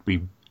it would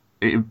be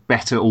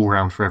better all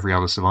round for every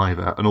other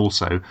survivor, and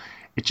also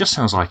it just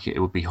sounds like it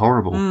would be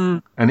horrible.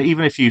 And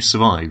even if you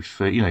survived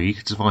you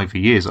could survive for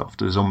years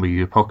after the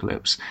zombie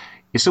apocalypse,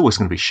 it's always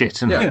going to be shit,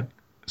 isn't it?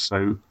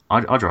 So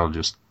I'd rather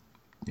just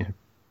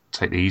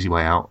take the easy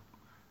way out.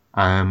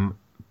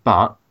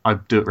 But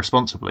I'd do it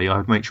responsibly.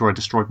 I'd make sure I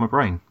destroyed my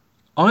brain.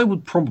 I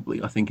would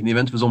probably, I think, in the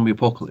event of a zombie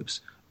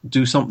apocalypse,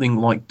 do something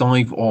like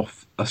dive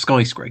off a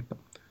skyscraper,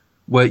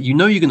 where you're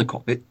going to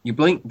cop it, your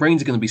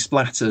brains are going to be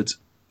splattered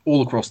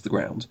all across the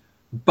ground,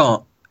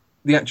 but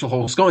the actual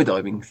whole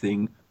skydiving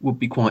thing would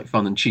be quite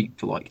fun and cheap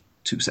for like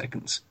 2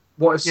 seconds.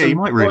 What if you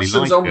might really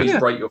some like zombies it.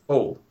 break your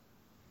fall?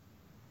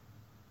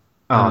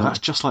 Oh, that's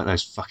just like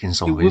those fucking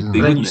zombies, isn't be,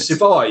 it? And then you wouldn't it?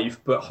 survive,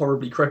 but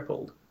horribly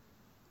crippled.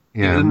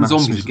 Yeah, Then the that's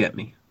zombies just- would get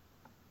me.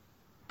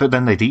 But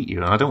then they'd eat you,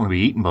 and I don't want to be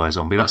eaten by a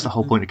zombie. That's the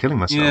whole point of killing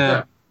myself.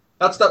 Yeah.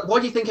 That's that. Why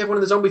do you think everyone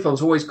in the zombie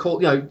films always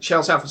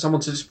shouts out for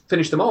someone to just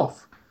finish them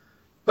off?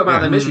 Put them out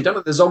of their misery. Don't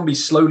let the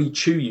zombies slowly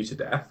chew you to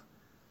death.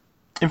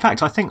 In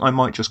fact, I think I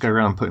might just go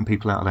around putting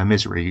people out of their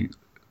misery,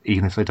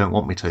 even if they don't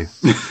want me to.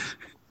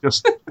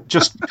 just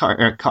cut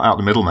out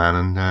the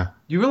middleman and...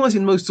 You realise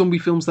in most zombie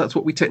films that's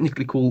what we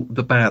technically call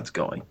the bad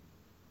guy.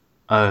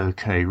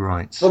 Okay,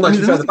 right. Well, no, I to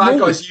mean, be fair, the bad there's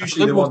guy's nothing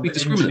usually the wrong one with that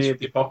discriminatory. engineered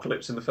the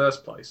apocalypse in the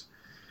first place.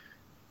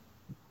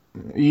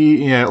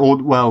 Yeah,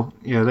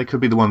 they could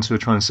be the ones who are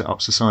trying to set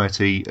up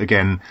society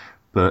again,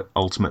 but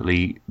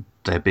ultimately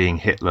they're being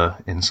Hitler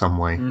in some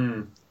way.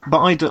 But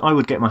I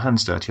would get my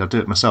hands dirty. I'd do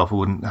it myself. I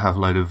wouldn't have a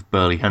load of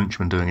burly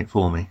henchmen doing it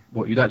for me.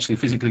 What, you'd actually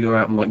physically go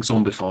out and like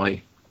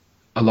zombify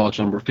a large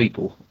number of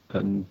people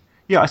and...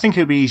 Yeah, I think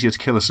it would be easier to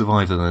kill a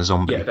survivor than a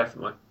zombie. Yeah,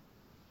 definitely.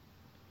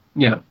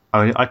 Yeah.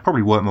 I'd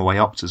probably work my way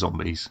up to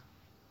zombies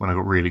when I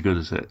got really good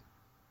at it.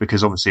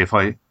 Because obviously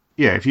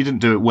if you didn't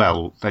do it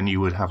well, then you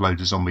would have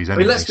loads of zombies I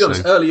anyway. mean, let's be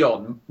honest, early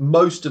on,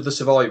 most of the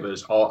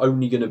survivors are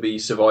only going to be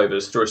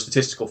survivors through a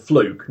statistical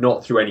fluke,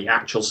 not through any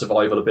actual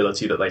survival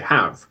ability that they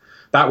have.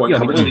 That won't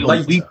come until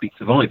later. We'd be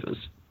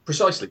survivors.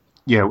 Precisely.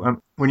 Yeah,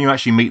 when you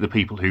actually meet the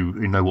people who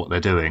know what they're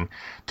doing,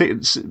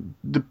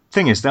 the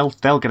thing is they'll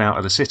get out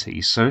of the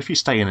cities. So if you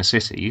stay in a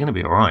city, you're going to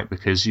be all right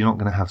because you're not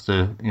going to have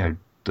the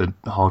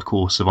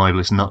hardcore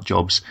survivalist nut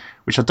jobs,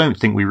 which I don't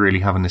think we really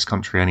have in this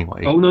country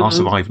anyway. Oh, no, Our no,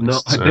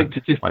 survivalists I beg to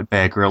differ. like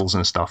Bear Grylls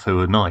and stuff who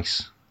are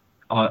nice.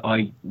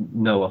 I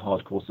knew a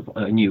hardcore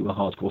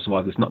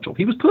survivalist nut job.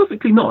 He was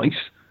perfectly nice,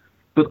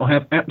 but I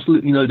have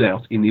absolutely no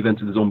doubt in the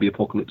event of the zombie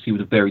apocalypse he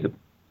would have buried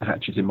the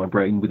hatchet in my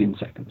brain within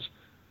seconds.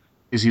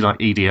 Is he like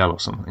EDL or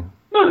something?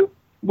 No,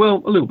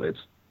 well, a little bit.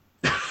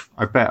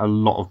 I bet a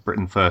lot of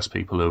Britain First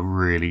people are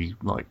really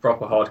like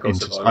Proper hardcore I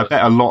survivors.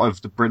 bet a lot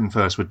of the Britain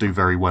First would do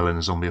very well in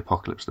a zombie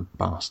apocalypse. The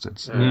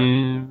bastards.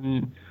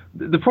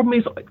 The problem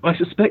is, I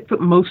suspect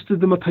that most of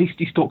them are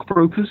pasty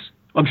stockbrokers.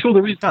 I'm sure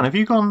there is. Dan, have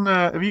you gone?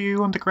 Have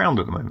you underground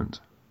at the moment?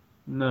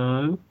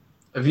 No.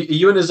 Are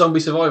you in a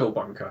zombie survival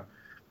bunker?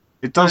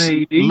 It does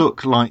Maybe.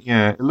 look like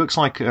it looks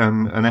like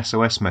an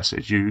SOS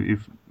message.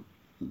 You've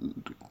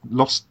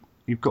lost.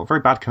 You've got a very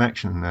bad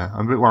connection in there.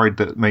 I'm a bit worried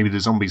that maybe the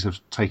zombies have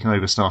taken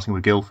over, starting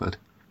with Guildford.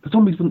 The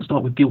zombies wouldn't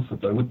start with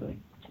Guildford, though, would they?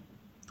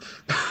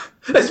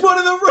 There's one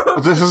in the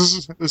room!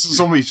 This is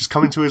zombies just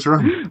come into his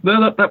room.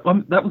 No,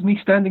 that was me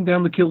standing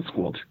down the kill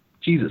squad.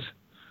 Jesus.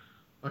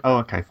 Oh,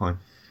 okay, fine.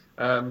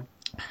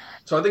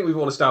 So I think we've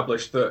all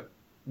established that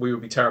we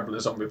would be terrible in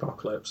a zombie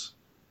apocalypse.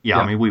 Yeah,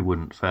 Yeah. I mean we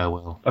wouldn't fare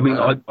well. I mean,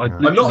 I'd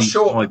I'm not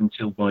sure survive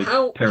until my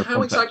How pair of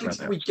contacts exactly ran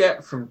did out. we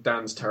get from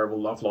Dan's terrible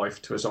love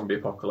life to a zombie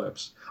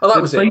apocalypse? Oh, that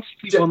They're was it.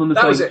 basically one and the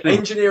That was same it. thing.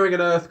 Engineering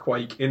an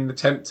earthquake in the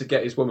attempt to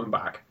get his woman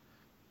back.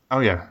 Oh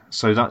yeah,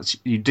 so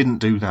you didn't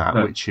do that,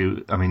 No. which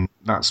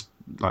that's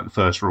like the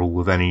first rule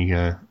with any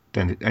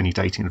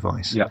dating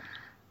advice. Yeah.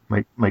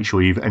 Make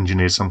sure you've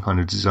engineered some kind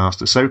of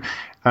disaster. So,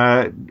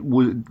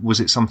 was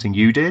it something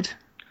you did,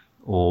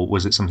 or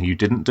was it something you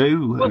didn't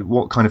do? Well-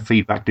 What kind of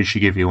feedback did she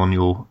give you on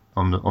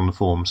the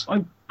forums?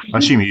 I'm I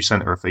assume you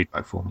sent her a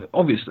feedback form.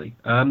 Obviously,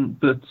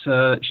 but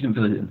she didn't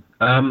fill it in.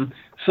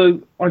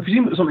 So I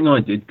presume it was something I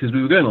did because we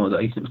were going on a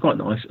date and it was quite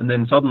nice, and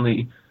then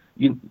suddenly,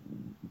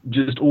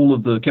 just all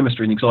of the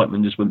chemistry and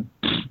excitement just went,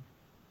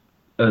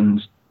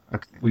 and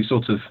we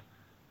sort of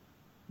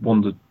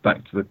wandered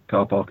back to the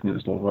car park, and it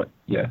was all right.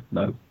 Yeah,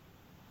 no.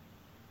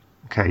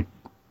 Okay,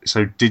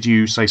 so did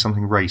you say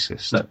something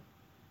racist? No.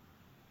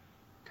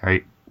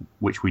 Okay,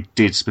 which we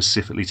did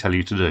specifically tell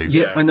you to do.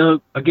 Yeah, I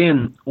know.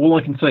 Again, all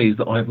I can say is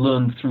that I've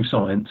learned through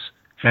science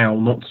how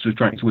not to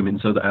attract women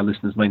so that our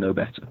listeners may know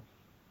better.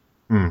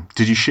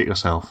 Did you shit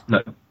yourself?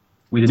 No.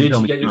 We didn't Did tell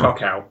you me get your to.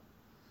 cock out?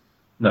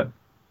 No.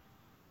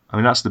 I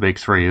mean, that's the big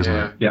three, isn't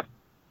it? Yeah.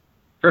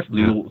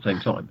 Preferably all at the same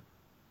time.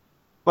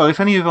 Well,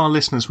 if any of our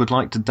listeners would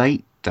like to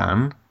date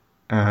Dan,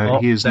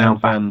 he is now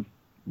back. fan,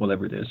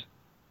 whatever it is.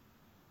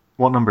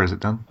 What number is it,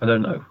 Dan? I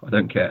don't know. I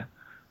don't care.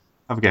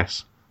 Have a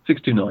guess.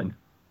 629.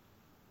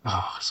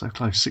 Oh, so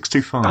close.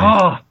 625.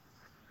 Ah!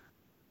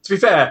 To be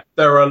fair,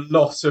 there are a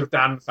lot of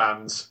Dan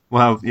fans.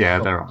 Well, yeah,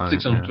 there are.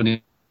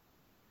 625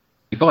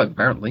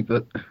 apparently,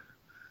 but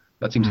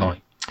that seems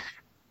high.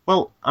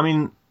 Well, I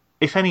mean,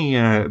 if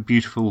any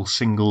beautiful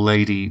single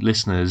lady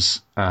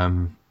listeners,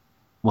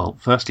 well,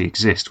 firstly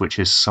exist, which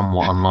is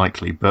somewhat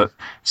unlikely, but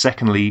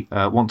secondly,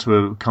 want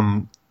to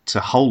come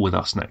to Hull with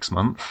us next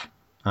month,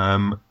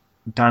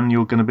 Dan,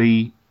 you're going to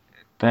be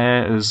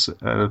there as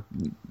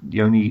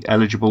the only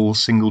eligible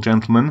single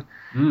gentleman.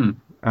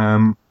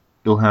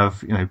 You'll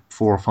have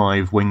 4 or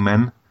 5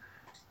 wingmen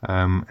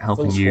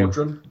helping Full you.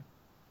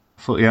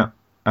 squadron.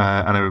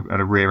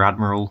 And a rear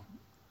admiral.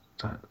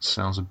 That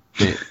sounds a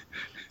bit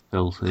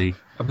filthy.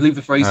 I believe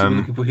the phrase that we're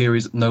looking for here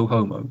is "no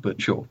homo,"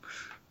 but sure.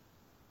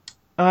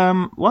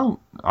 Well,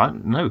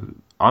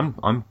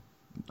 I'm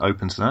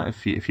open to that.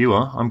 If you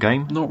are, I'm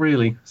game. Not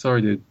really.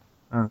 Sorry, dude.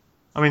 I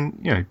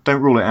mean,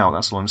 don't rule it out.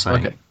 That's all I'm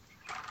saying. Okay.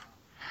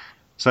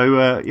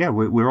 So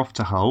we're off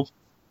to Hull.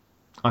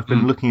 I've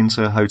been looking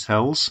into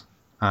hotels,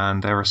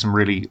 and there are some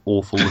really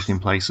awful looking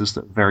places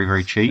that are very,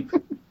 very cheap.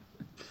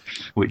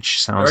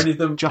 Which sounds Are any of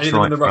them, just any of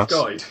them right in the for rough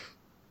us.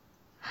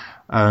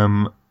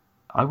 guide?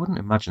 I wouldn't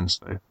imagine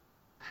so.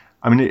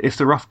 I mean, if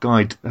the rough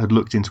guide had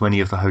looked into any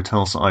of the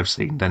hotels that I've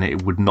seen, then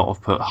it would not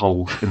have put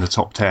Hull in the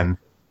top 10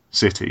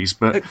 cities.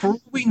 But For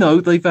all we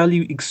know, they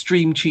value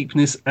extreme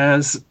cheapness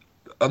as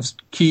a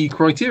key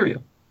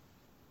criteria.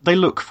 they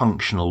look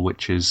functional,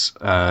 which is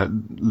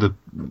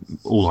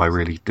all I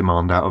really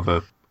demand out of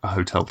a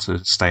hotel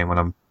to stay in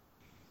when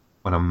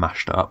I'm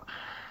mashed up.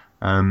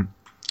 And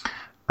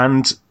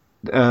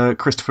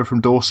Christopher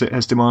from Dorset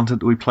has demanded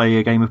that we play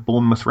a game of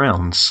Bournemouth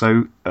rounds.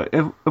 So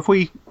have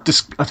we?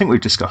 I think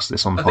we've discussed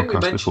this on the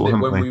podcast before,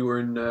 haven't we?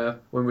 When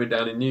we were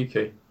down in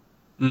Newquay.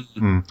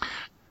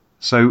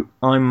 So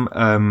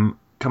I'm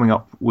coming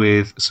up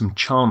with some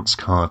chance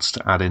cards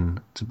to add in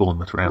to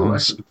Bournemouth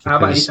rounds. How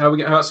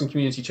about some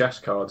community chess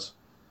cards?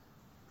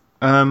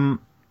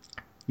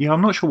 Yeah,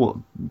 I'm not sure what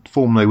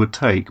form they would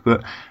take,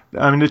 but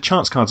I mean the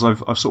chance cards I've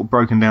sort of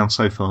broken down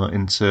so far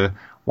into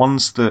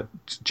ones that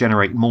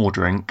generate more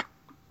drink,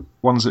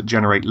 ones that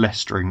generate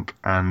less drink,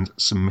 and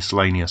some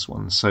miscellaneous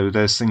ones. So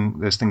there's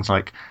things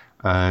like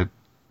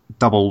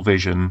double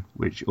vision,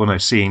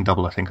 seeing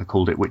double I think I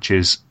called it, which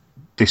is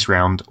this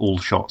round all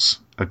shots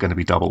are going to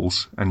be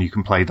doubles, and you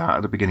can play that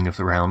at the beginning of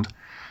the round.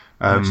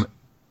 Nice.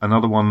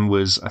 Another one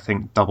was I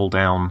think double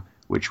down,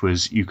 which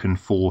was you can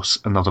force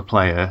another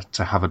player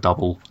to have a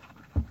double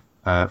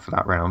for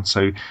that round.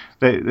 So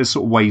there's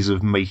sort of ways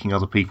of making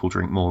other people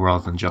drink more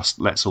rather than just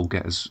let's all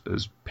get as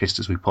pissed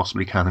as we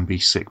possibly can and be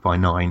sick by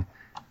 9.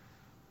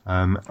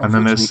 And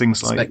then there's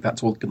things like... I expect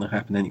that's what's going to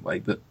happen anyway,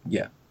 but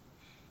yeah.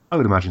 I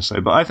would imagine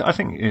so, but I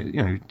think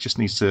it just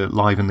needs to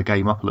liven the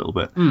game up a little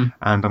bit. And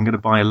I'm going to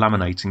buy a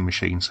laminating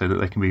machine so that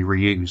they can be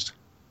reused.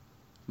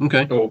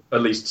 Okay. Or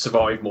at least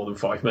survive more than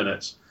 5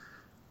 minutes.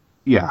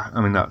 Yeah, I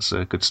mean that's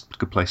a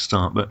good place to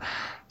start. But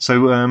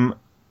so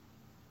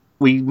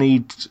we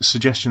need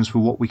suggestions for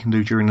what we can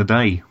do during the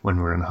day when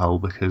we're in Hull,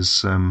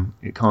 because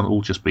it can't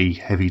all just be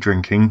heavy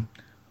drinking.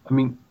 I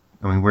mean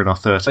we're in our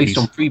 30s. Based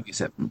on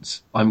previous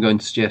evidence, I'm going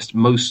to suggest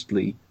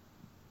mostly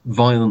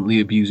violently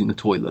abusing the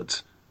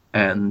toilet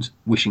and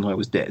wishing I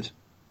was dead.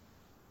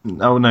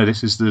 Oh no,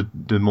 this is the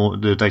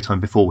daytime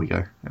before we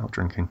go out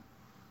drinking.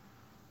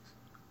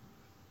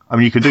 I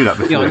mean, you can do that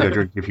before we go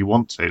drinking if you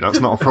want to. That's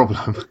not a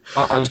problem.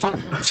 I was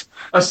fine.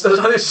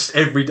 That's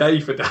every day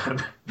for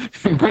Dan.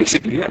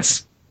 Basically,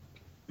 yes.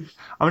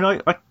 I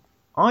mean,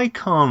 I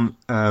can't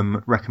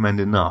recommend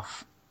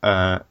enough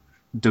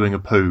doing a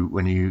poo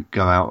when you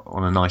go out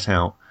on a night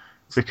out,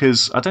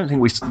 because I don't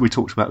think we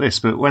talked about this,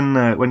 but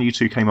when you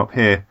two came up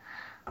here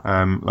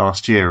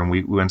last year and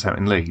we went out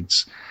in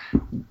Leeds,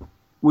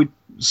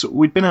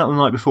 we'd been out the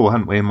night before,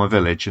 hadn't we, in my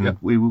village, and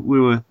we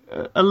were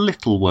a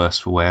little worse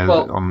for wear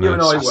on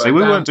the Saturday.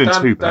 We weren't doing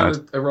too bad.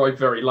 Dan arrived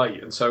very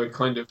late, and so it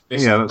kind of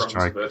missed that's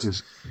right,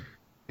 because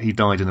he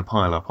died in a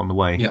pile-up on the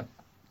way. Yeah.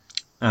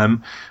 But,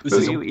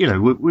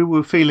 we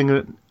were feeling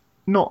it.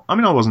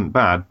 I wasn't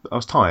bad. I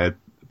was tired,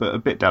 but a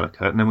bit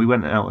delicate. And then we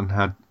went out and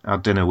had our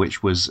dinner,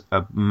 which was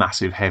a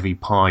massive heavy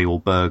pie or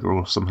burger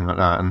or something like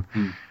that.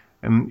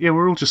 And yeah,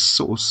 we're all just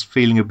sort of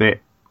feeling a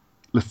bit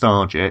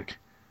lethargic.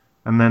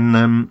 And then,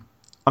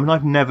 I mean,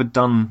 I've never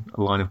done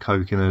a line of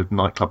coke in a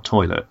nightclub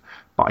toilet,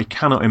 but I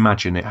cannot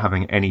imagine it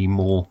having any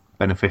more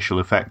beneficial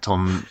effect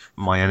on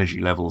my energy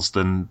levels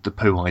than the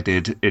poo I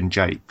did in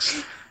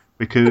Jake's.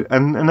 Because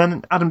and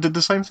then Adam did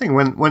the same thing.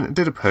 Went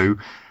did a poo,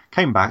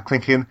 came back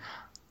thinking,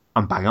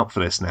 I'm bang up for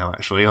this now.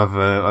 Actually,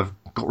 I've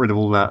got rid of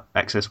all that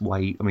excess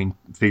weight. I mean,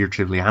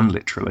 figuratively and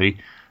literally,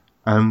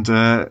 and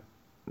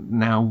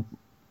now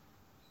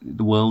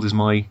the world is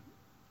my,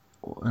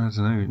 I don't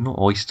know, not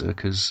oyster,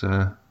 because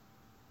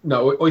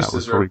no,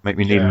 oysters that would probably make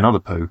me need another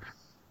poo.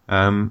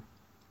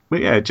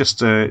 But yeah, it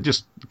just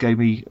gave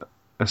me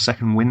a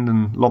second wind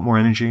and a lot more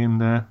energy,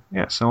 and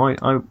yeah, so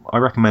I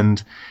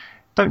recommend,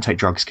 don't take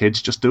drugs,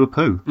 kids, just do a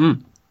poo.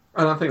 And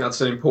I think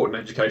that's an important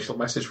educational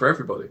message for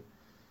everybody.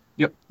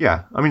 Yep.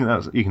 Yeah, I mean,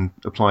 you can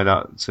apply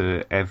that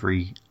to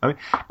every. I mean,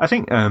 I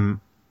think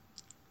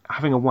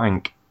having a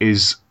wank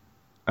is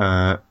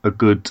a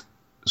good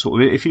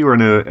sort of. If you're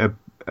in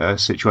a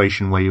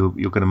situation where you're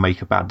going to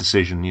make a bad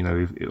decision, you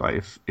know,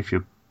 if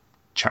you're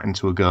chatting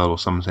to a girl or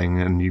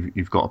something and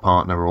you've got a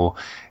partner, or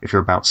if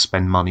you're about to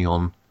spend money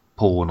on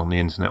porn on the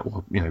internet,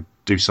 or you know,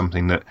 do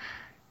something that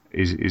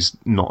is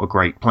not a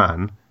great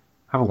plan,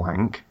 have a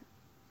wank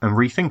and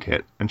rethink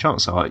it, and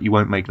chances are you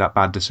won't make that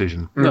bad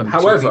decision. No,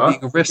 however,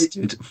 being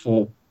arrested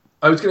for.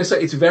 I was going to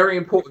say it's very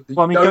important that you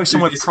don't go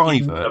somewhere do this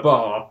private. in a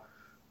bar.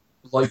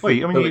 Like,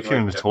 wait, I mean, if you're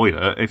in a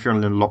toilet, if you're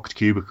in a locked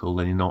cubicle,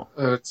 then you're not.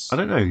 I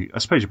don't know. I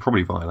suppose you're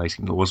probably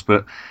violating laws,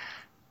 but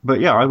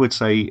yeah, I would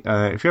say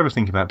if you're ever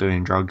thinking about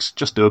doing drugs,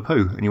 just do a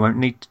poo, and you won't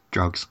need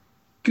drugs.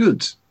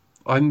 Good.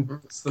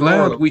 I'm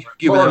glad we've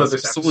given out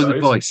solid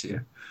advice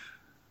here.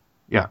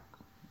 Yeah.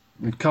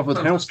 We've covered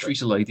how to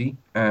treat a lady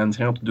and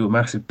how to do a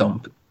massive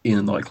dump in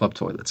a nightclub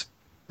toilet.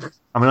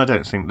 I mean, I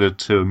don't think the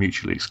two are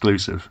mutually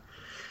exclusive.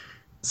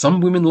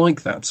 Some women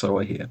like that, so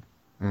I hear.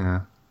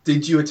 Yeah.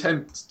 Did you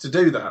attempt to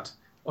do that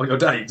on your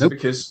date? Nope.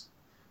 Because,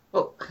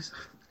 well,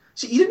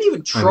 see, you didn't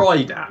even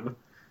try, Dan.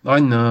 I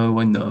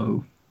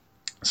know.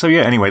 So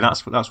yeah, anyway,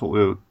 that's what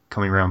we were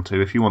coming around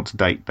to. If you want to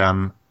date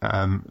Dan,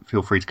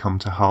 feel free to come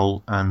to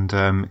Hull,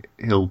 and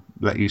he'll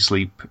let you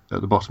sleep at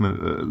the bottom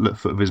of the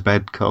foot of his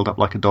bed, curled up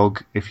like a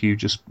dog, if you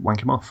just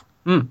wank him off.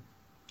 I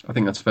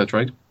think that's a fair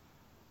trade.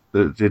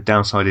 The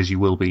downside is you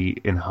will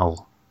be in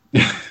Hull.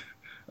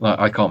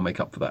 I can't make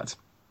up for that.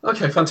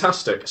 Okay,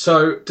 fantastic.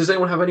 So, does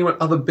anyone have any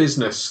other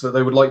business that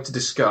they would like to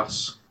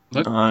discuss?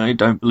 Nope. I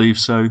don't believe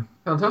so.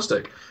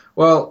 Fantastic.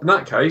 Well, in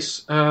that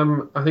case,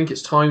 I think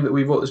it's time that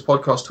we brought this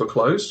podcast to a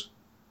close.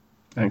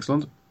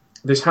 Excellent.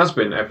 This has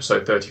been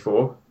episode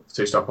 34 of the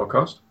Two Star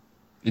Podcast.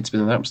 It's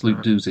been an absolute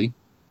doozy.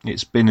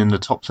 It's been in the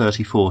top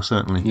 34,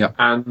 certainly. Yeah.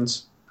 And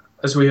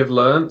as we have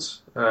learnt,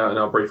 in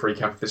our brief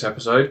recap of this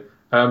episode,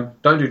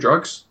 don't do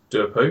drugs,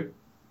 do a poo.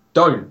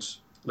 Don't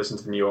listen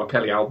to the new R.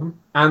 Kelly album.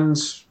 And,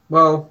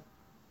 well,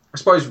 I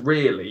suppose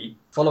really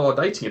follow our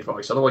dating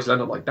advice, otherwise you'll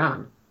end up like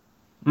Dan.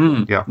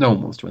 Yeah. No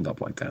one wants to end up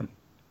like Dan.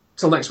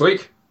 Till next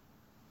week.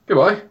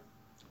 Goodbye.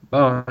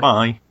 Bye.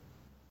 Bye.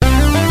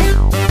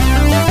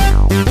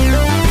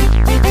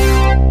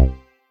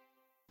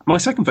 My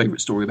second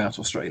favourite story about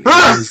Australia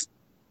is...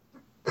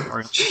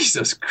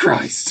 Jesus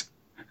Christ.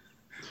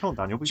 Come on,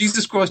 Daniel.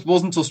 Jesus Christ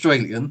wasn't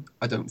Australian,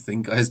 I don't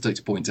think. I hesitate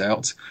to point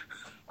out.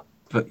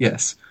 But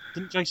yes.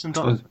 Didn't Jason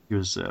die? It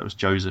was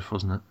Joseph,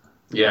 wasn't it?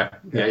 Yeah.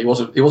 He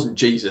wasn't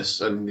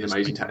Jesus and the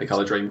Amazing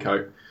Technicolor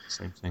Dreamcoat.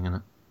 Same thing, isn't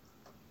it?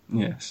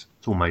 Yes.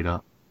 It's all made up.